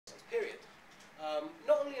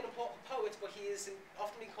he is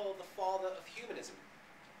often been called the father of humanism.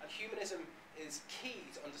 And humanism is key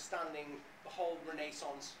to understanding the whole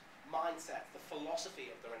Renaissance mindset, the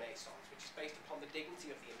philosophy of the Renaissance, which is based upon the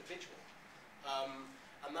dignity of the individual.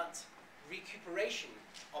 And that recuperation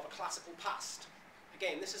of a classical past.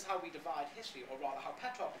 Again, this is how we divide history, or rather how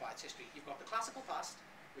Petrarch divides history. You've got the classical past,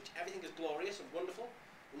 which everything is glorious and wonderful,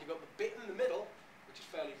 and you've got the bit in the middle, which is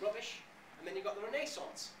fairly rubbish, and then you've got the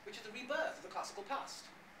Renaissance, which is the rebirth of the classical past.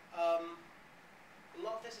 A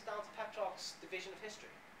lot of this is down to Petrarch's division of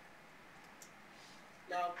history.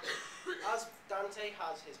 Now, as Dante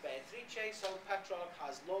has his Beatrice, so Petrarch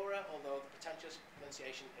has Laura, although the pretentious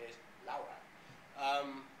pronunciation is Laura.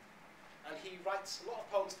 And he writes a lot of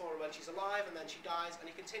poems for her when she's alive, and then she dies, and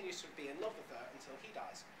he continues to be in love with her until he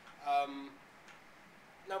dies.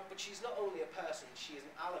 Now, but she's not only a person, she is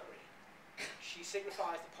an allegory. She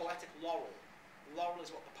signifies the poetic laurel. The laurel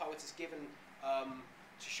is what the poet is given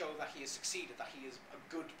to show that he has succeeded, that he is a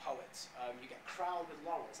good poet. You get crowned with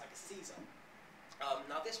laurels, like a Caesar.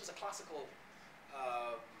 Now, this was a classical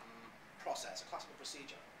process, a classical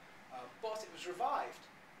procedure, but it was revived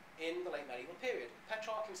in the late medieval period.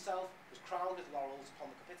 Petrarch himself was crowned with laurels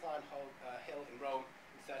upon the Capitoline Hill in Rome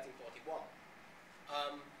in 1341.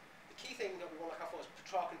 The key thing that we want to look out for is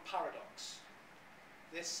Petrarchan paradox.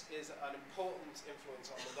 This is an important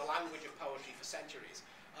influence on the language of poetry for centuries.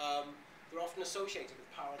 They're often associated with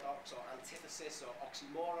paradox or antithesis or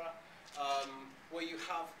oxymora, where you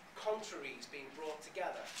have contraries being brought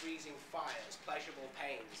together, freezing fires, pleasurable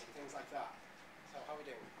pains, and things like that. So how are we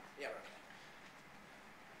doing? Yeah, okay.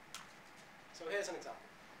 So here's an example.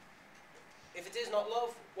 If it is not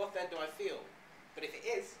love, what then do I feel? But if it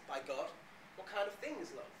is, by God, what kind of thing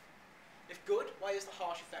is love? If good, why is the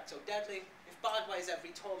harsh effect so deadly? If bad, why is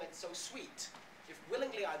every torment so sweet? If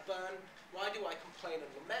willingly I burn, why do I complain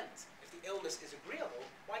and lament? If the illness is agreeable,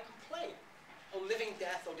 why complain? O living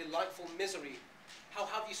death, O delightful misery, how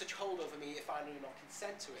have you such hold over me if I do not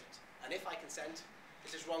consent to it? And if I consent,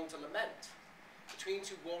 it is wrong to lament. Between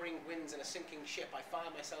two warring winds and a sinking ship, I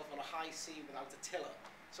find myself on a high sea without a tiller,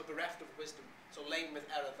 so bereft of wisdom, so laden with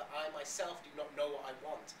error, that I myself do not know what I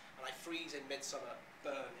want, and I freeze in midsummer,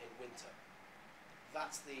 burn in winter.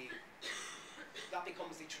 That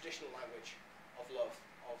becomes the traditional language of love,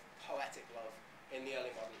 of poetic love, in the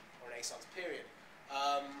early modern Renaissance period.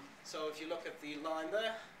 So if you look at the line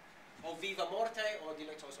there, O viva morte, o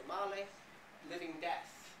dilectoso male, living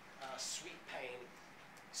death, sweet pain.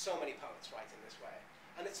 So many poets write in this way.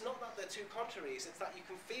 And it's not that they're two contraries, it's that you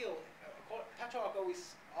can feel, Petrarch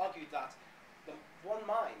always argued that the one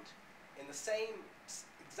mind in the same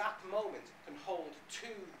exact moment can hold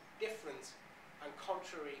two different and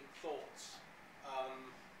contrary thoughts.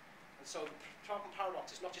 And so the Petrarchan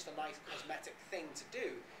paradox is not just a nice cosmetic thing to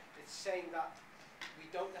do, it's saying that we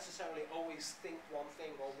don't necessarily always think one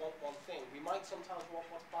thing or want one thing. We might sometimes want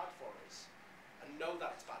what's bad for us and know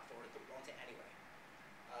that it's bad for us, but want it anyway.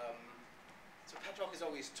 So Petrarch is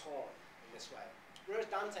always torn in this way. Whereas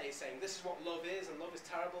Dante is saying this is what love is, and love is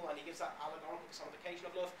terrible, and he gives that allegorical personification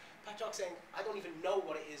of love, Petrarch's saying, I don't even know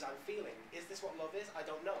what it is I'm feeling. Is this what love is? I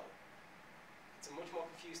don't know. It's a much more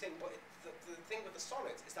confused thing, but the thing with the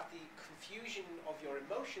sonnet is that the confusion of your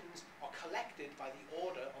emotions are collected by the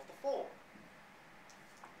order of the form,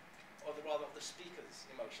 or rather of the speaker's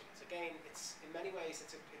emotions. Again, it's in many ways,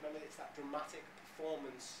 remember, it's that dramatic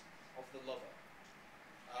performance of the lover.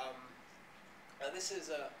 And this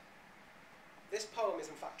poem is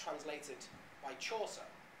in fact translated by Chaucer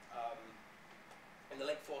in the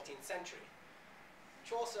late 14th century.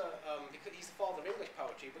 Chaucer, because he's the father of English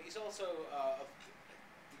poetry, but he's also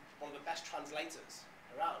one of the best translators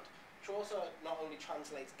around. Chaucer not only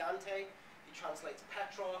translates Dante, he translates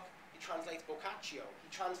Petrarch, he translates Boccaccio, he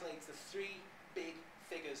translates the three big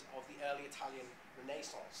figures of the early Italian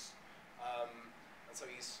Renaissance. And so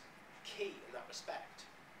he's key in that respect.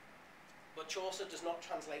 But Chaucer does not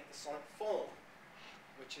translate the sonnet form,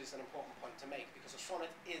 which is an important point to make, because a sonnet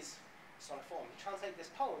is sonnet form. He translated this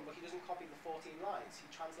poem, but he doesn't copy the 14 lines. He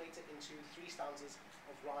translates it into 3 stanzas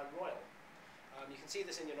of rhyme royal. You can see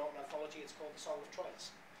this in your Norton anthology. It's called the Song of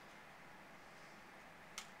Troilus.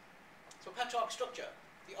 So Petrarch's structure: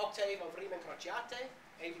 the octave of rime incrociate,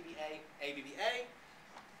 AVBA, AVBA.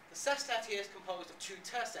 The sestet here is composed of 2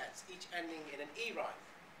 tercets, each ending in an E rhyme: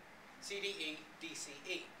 CDE,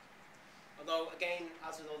 DCE. Although, again,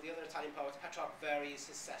 as with all the other Italian poets, Petrarch varies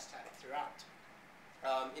his sestet throughout.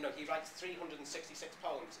 He writes 366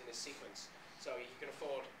 poems in his sequence, so you can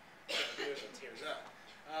afford movement here and there.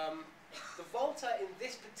 The volta in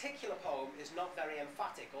this particular poem is not very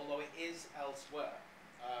emphatic, although it is elsewhere.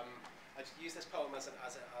 I just use this poem as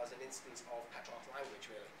an instance of Petrarch's language,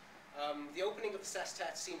 really. The opening of the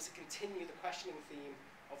sestet seems to continue the questioning theme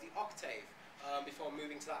of the octave before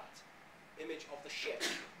moving to that image of the ship.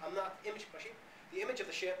 And that image, the image of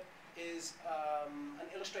the ship is an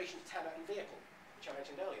illustration of tenor and vehicle, which I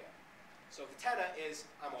mentioned earlier. So the tenor is,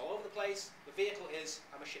 I'm all over the place. The vehicle is,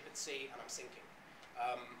 I'm a ship at sea and I'm sinking.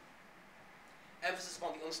 Emphasis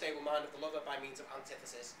upon the unstable mind of the lover by means of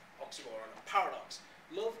antithesis, oxymoron, and paradox.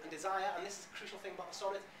 Love and desire, and this is a crucial thing about the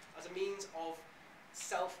sonnet, as a means of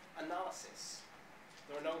self-analysis.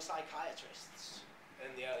 There are no psychiatrists in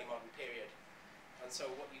the early modern period. And so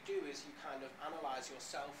what you do is you kind of analyse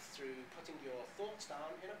yourself through putting your thoughts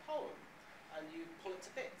down in a poem. And you pull it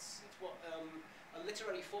to bits. It's what a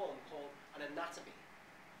literary form called an anatomy.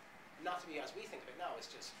 Anatomy, as we think of it now, is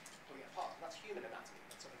just pulling it apart. And that's human anatomy.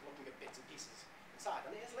 That's sort of looking at bits and pieces inside.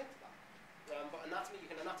 And it is linked to that. But anatomy,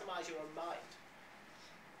 you can anatomise your own mind.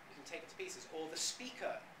 You can take it to pieces. Or the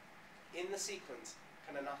speaker in the sequence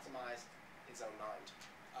can anatomise his own mind.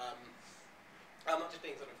 I'm not just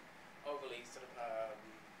being sort of overly sort of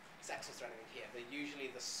sexist or anything here. They're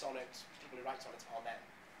usually the sonnet, people who write sonnets are men.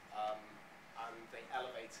 And they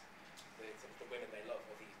elevate the women they love,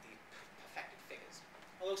 or the perfected figures.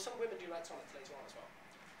 Although some women do write sonnets later on as well.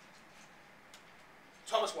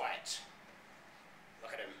 Thomas Wyatt.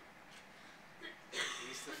 Look at him.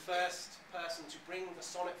 He's the first person to bring the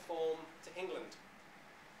sonnet form to England.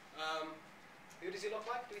 Who does he look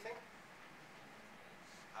like, do you think?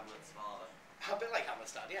 Hamlet's father. A bit like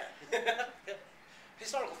Hamlet's dad, yeah.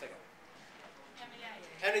 Historical figure. Henry VIII.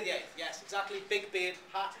 Henry VIII, yes, exactly. Big beard,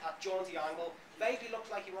 hat at jaunty angle. Vaguely looks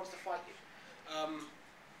like he wants to fight you.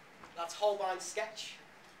 That's Holbein's sketch.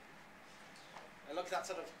 And look at that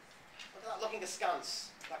sort of, look at that looking askance.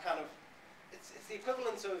 That kind of, it's the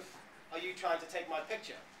equivalent of, are you trying to take my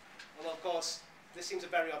picture? Well, of course, this seems a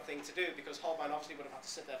very odd thing to do because Holbein obviously would have had to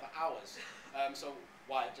sit there for hours. So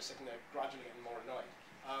Wyatt just sitting there gradually getting more annoyed.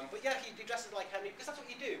 But yeah, he dresses like Henry because that's what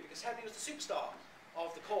you do, because Henry was the superstar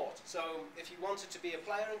of the court. So if you wanted to be a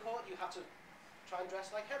player in court, you had to try and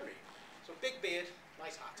dress like Henry. So big beard,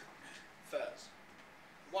 nice hat, furs.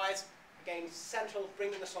 Wyatt, again, central,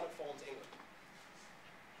 bringing the sonnet form to England.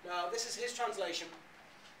 Now, this is his translation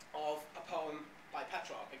of a poem by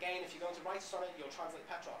Petrarch. Again, if you're going to write a sonnet, you'll translate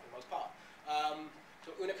Petrarch for the most part.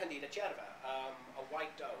 So Una candida cerva, a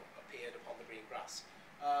white doe appeared upon the green grass.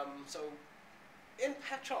 So in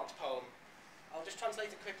Petrarch's poem, I'll just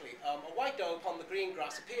translate it quickly. A white doe upon the green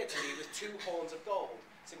grass appeared to me with 2 horns of gold,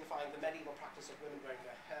 signifying the medieval practice of women wearing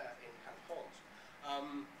their hair in kind of horns.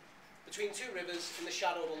 Between 2 rivers in the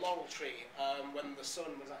shadow of a laurel tree, when the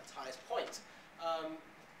sun was at its highest point.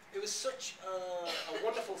 It was such a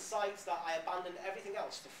wonderful sight that I abandoned everything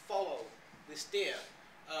else to follow this deer,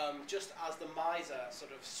 just as the miser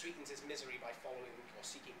sort of sweetens his misery by following or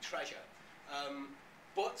seeking treasure.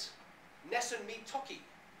 But Nessun me toki,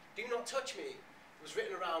 do not touch me, was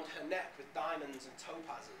written around her neck with diamonds and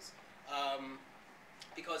topazes,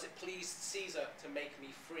 because it pleased Caesar to make me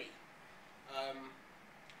free.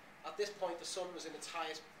 At this point, the sun was in its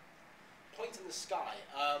highest point in the sky.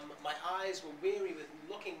 My eyes were weary with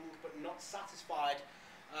looking, but not satisfied,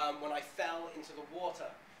 when I fell into the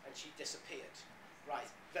water and she disappeared. Right,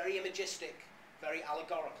 very imagistic, very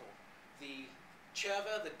allegorical. The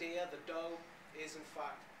cerva, the deer, the doe, is in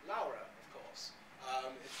fact Laura, of course.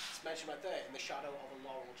 It's mentioned right there, in the shadow of a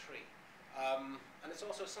laurel tree. And it's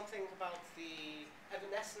also something about the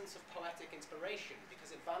evanescence of poetic inspiration,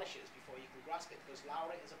 because it vanishes before you can grasp it, because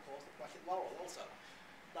Laura is, of course, the poetic laurel also.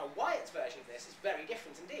 Now, Wyatt's version of this is very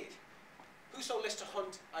different indeed. Whoso lists to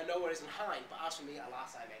hunt, I know where is in hind, but as for me,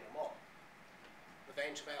 alas, I may no more. The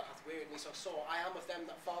vain travail hath wearied me so sore, I am of them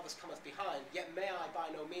that farthest cometh behind, yet may I by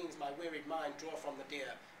no means my wearied mind draw from the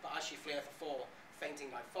deer, but as she fleeth afore,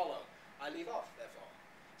 fainting I follow. I leave off, therefore,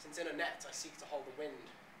 since in a net I seek to hold the wind.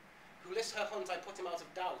 Who lists her hunt, I put him out of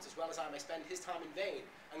doubt, as well as I may spend his time in vain,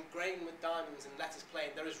 and grain with diamonds and letters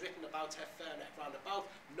plain, there is written about her fair neck round about,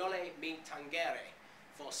 nolle me tangere,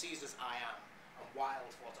 for Caesar's I am, and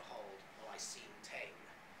wild for to hold, though I seem tame.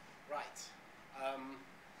 Right.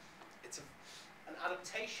 It's an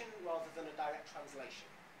adaptation rather than a direct translation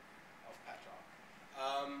of Petrarch.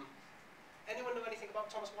 Anyone know anything about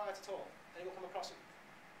Thomas Wyatt at all? Anyone come across him?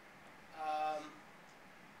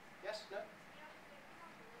 Yes? No?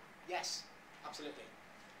 Yes, absolutely.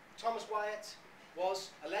 Thomas Wyatt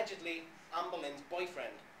was allegedly Anne Boleyn's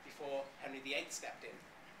boyfriend before Henry VIII stepped in.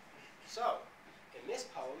 So, in this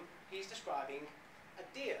poem, he's describing a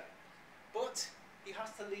deer, but he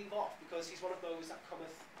has to leave off because he's one of those that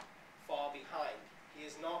cometh far behind. He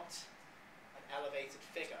is not an elevated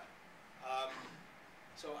figure.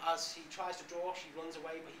 So as he tries to draw, she runs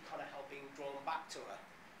away, but he kind of helping drawn back to her.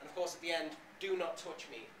 And of course at the end, do not touch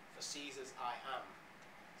me, for Caesar's I am.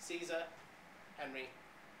 Caesar, Henry,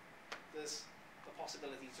 there's the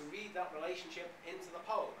possibility to read that relationship into the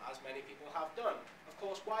poem, as many people have done. Of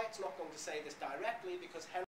course, Wyatt's not going to say this directly because Henry